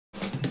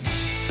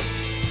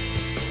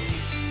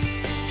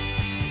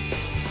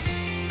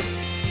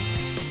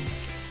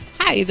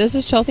Hi, this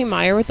is Chelsea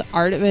Meyer with the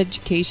Art of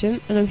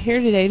Education, and I'm here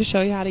today to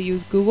show you how to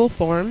use Google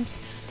Forms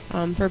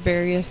for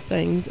various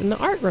things in the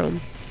art room.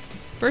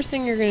 First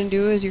thing you're going to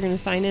do is you're going to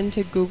sign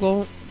into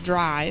Google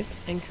Drive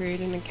and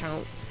create an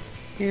account.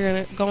 You're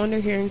going to go under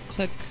here and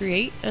click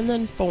Create and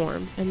then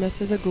Form, and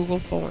this is a Google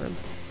form.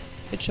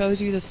 It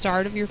shows you the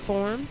start of your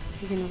form.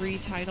 You can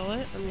retitle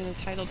it. I'm going to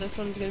title this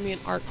one is going to be an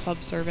art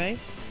club survey.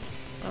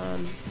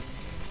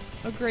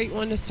 A great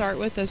one to start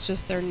with is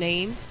just their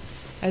name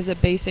as a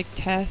basic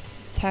text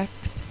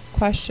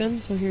question.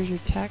 So here's your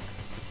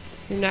text.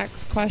 Your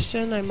next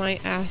question, I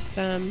might ask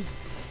them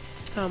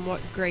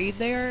what grade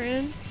they are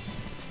in,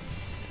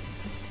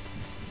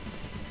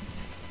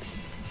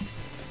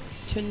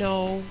 to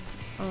know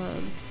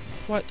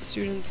what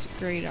students'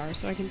 grade are.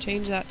 So I can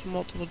change that to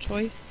multiple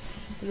choice,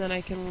 and then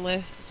I can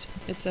list,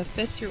 it's a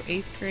 5th through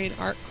 8th grade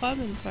art club,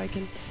 and so I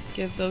can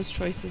give those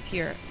choices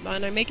here.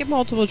 When I make it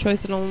multiple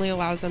choice, it only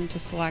allows them to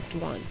select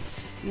one.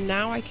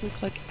 Now I can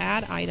click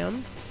Add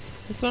Item.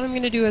 This one I'm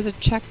going to do as a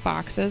check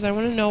boxes. I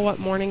want to know what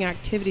morning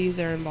activities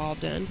they're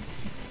involved in.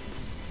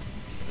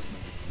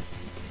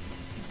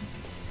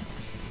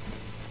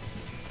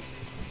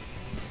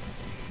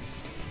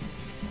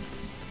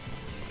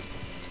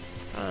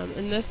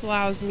 And this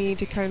allows me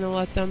to kind of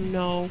let them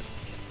know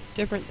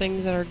different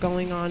things that are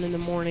going on in the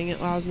morning. It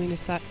allows me to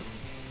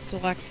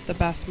select the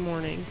best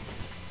morning.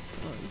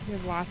 We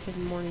have lots of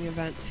morning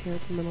events here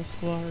at the middle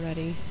school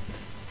already.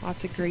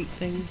 Lots of great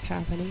things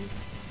happening.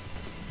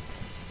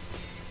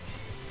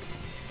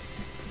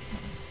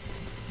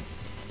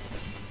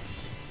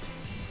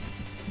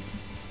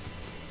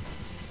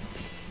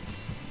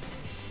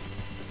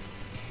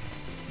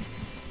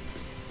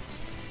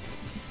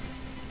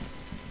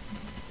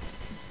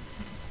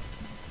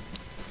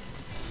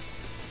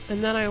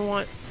 And then I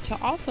want to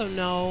also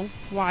know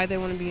why they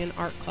want to be in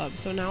art club.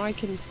 So now I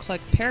can click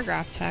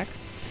paragraph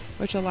text,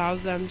 which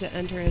allows them to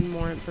enter in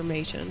more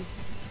information.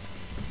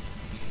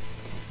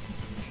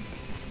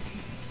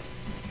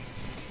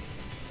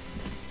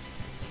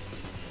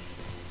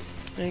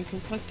 And I can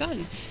click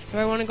done. If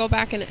I want to go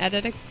back and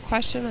edit a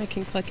question, I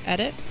can click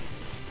edit,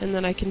 and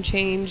then I can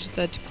change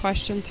the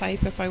question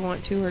type if I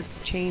want to, or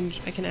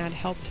I can add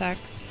help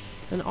text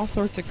and all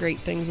sorts of great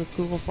things with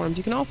Google Forms.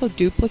 You can also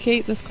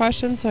duplicate this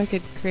question, so I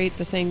could create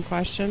the same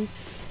question.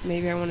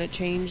 Maybe I want to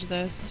change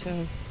this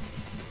to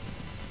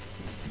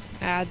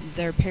add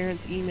their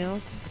parents'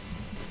 emails.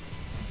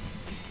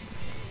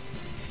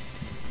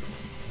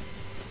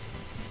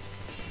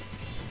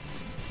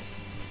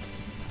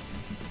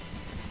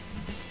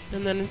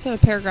 And then instead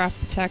of paragraph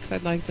text,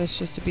 I'd like this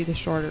just to be the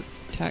shorter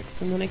text,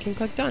 and then I can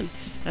click done.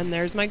 And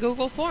there's my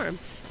Google form.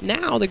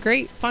 Now the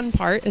great fun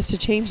part is to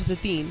change the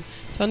theme.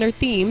 So under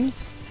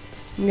themes,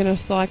 I'm going to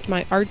select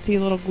my artsy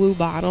little glue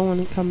bottle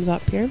when it comes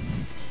up here. You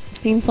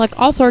can select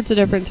all sorts of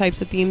different types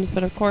of themes,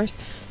 but of course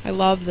I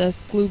love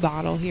this glue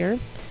bottle here.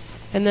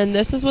 And then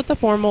this is what the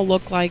form will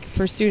look like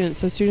for students.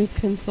 So students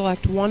can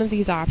select one of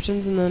these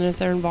options, and then if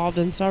they're involved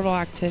in several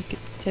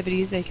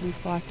activities, they can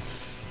select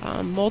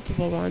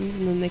multiple ones,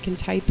 and then they can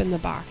type in the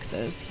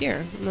boxes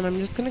here. And then I'm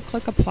just going to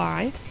click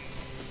apply,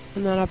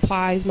 and that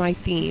applies my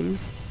theme.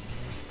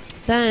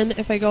 Then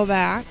if I go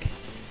back,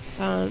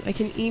 I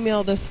can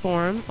email this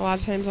form. A lot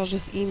of times I'll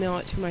just email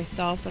it to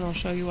myself, and I'll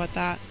show you what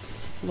that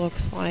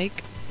looks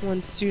like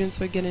when students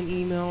would get an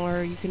email,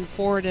 or you can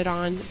forward it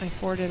on. I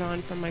forward it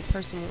on from my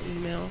personal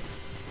email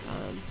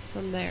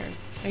from there.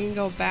 I can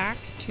go back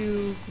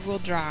to Google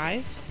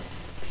Drive,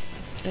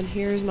 and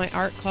here's my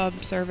art club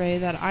survey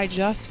that I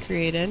just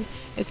created.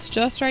 It's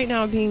just right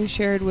now being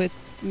shared with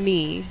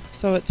me,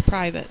 so it's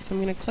private. So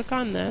I'm going to click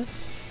on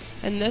this,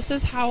 and this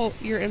is how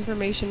your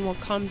information will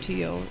come to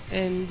you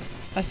in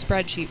a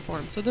spreadsheet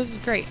form. So this is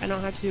great. I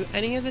don't have to do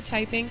any of the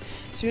typing.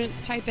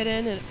 Students type it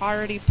in and it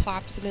already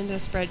plops it into a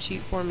spreadsheet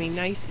for me.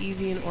 Nice,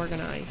 easy, and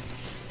organized.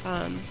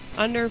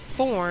 Under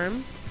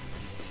form,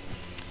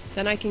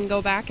 then I can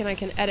go back and I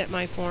can edit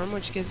my form,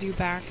 which gives you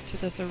back to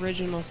this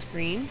original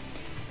screen.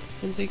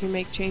 And so you can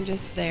make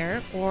changes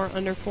there. Or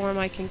under form,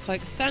 I can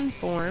click send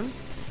form,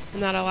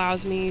 and that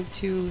allows me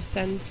to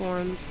send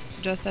form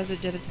just as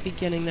it did at the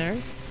beginning there.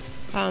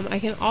 I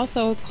can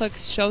also click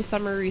show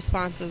summary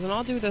responses, and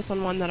I'll do this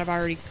on one that I've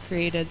already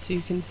created so you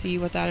can see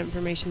what that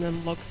information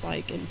then looks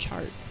like in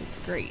charts. It's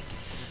great.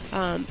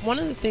 One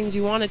of the things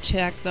you want to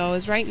check though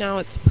is right now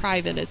it's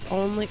private. It's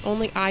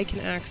only I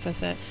can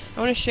access it. I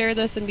want to share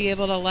this and be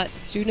able to let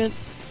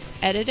students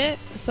edit it,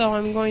 so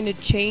I'm going to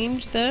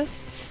change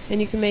this,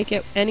 and you can make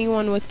it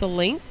anyone with the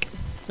link,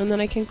 and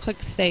then I can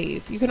click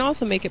save. You can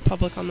also make it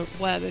public on the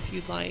web if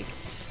you'd like.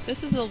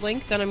 This is a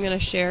link that I'm going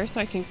to share,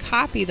 so I can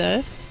copy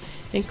this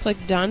and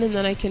click done, and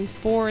then I can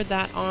forward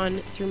that on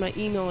through my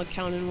email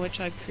account in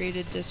which I've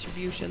created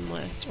distribution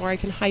list, or I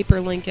can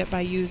hyperlink it by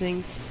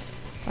using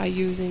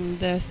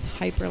this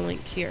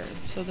hyperlink here.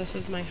 So this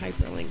is my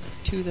hyperlink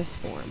to this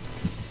form.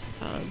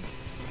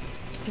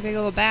 If I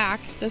go back,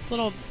 this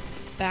little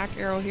back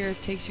arrow here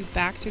takes you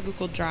back to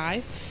Google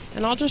Drive,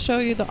 and I'll just show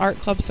you the art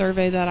club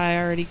survey that I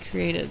already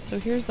created. So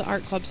here's the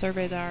art club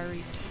survey that I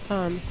already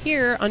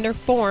Here under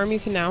form, you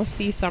can now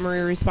see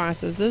summary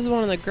responses. This is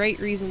one of the great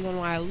reasons on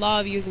why I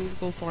love using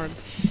Google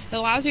Forms. It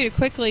allows you to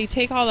quickly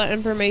take all the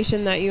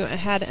information that you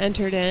had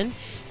entered in,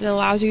 and it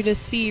allows you to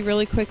see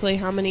really quickly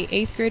how many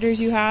 8th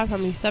graders you have, how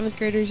many 7th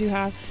graders you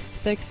have,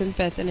 6th and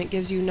 5th, and it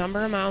gives you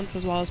number amounts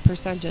as well as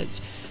percentage.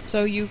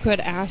 So you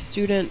could ask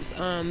students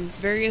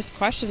various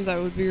questions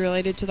that would be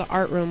related to the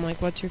art room,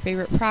 like what's your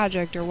favorite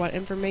project or what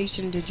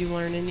information did you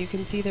learn, and you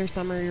can see their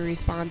summary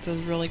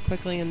responses really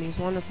quickly in these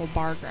wonderful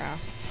bar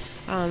graphs.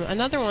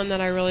 Another one that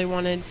I really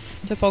wanted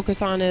to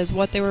focus on is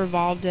what they were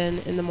involved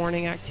in the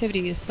morning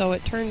activities. So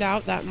it turned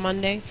out that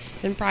Monday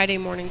and Friday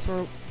mornings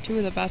were two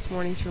of the best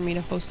mornings for me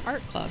to host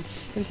art club,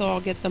 and so I'll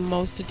get the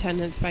most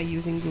attendance by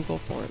using Google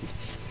Forms.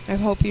 I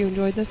hope you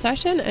enjoyed the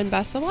session, and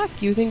best of luck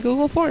using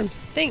Google Forms.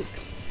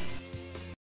 Thanks!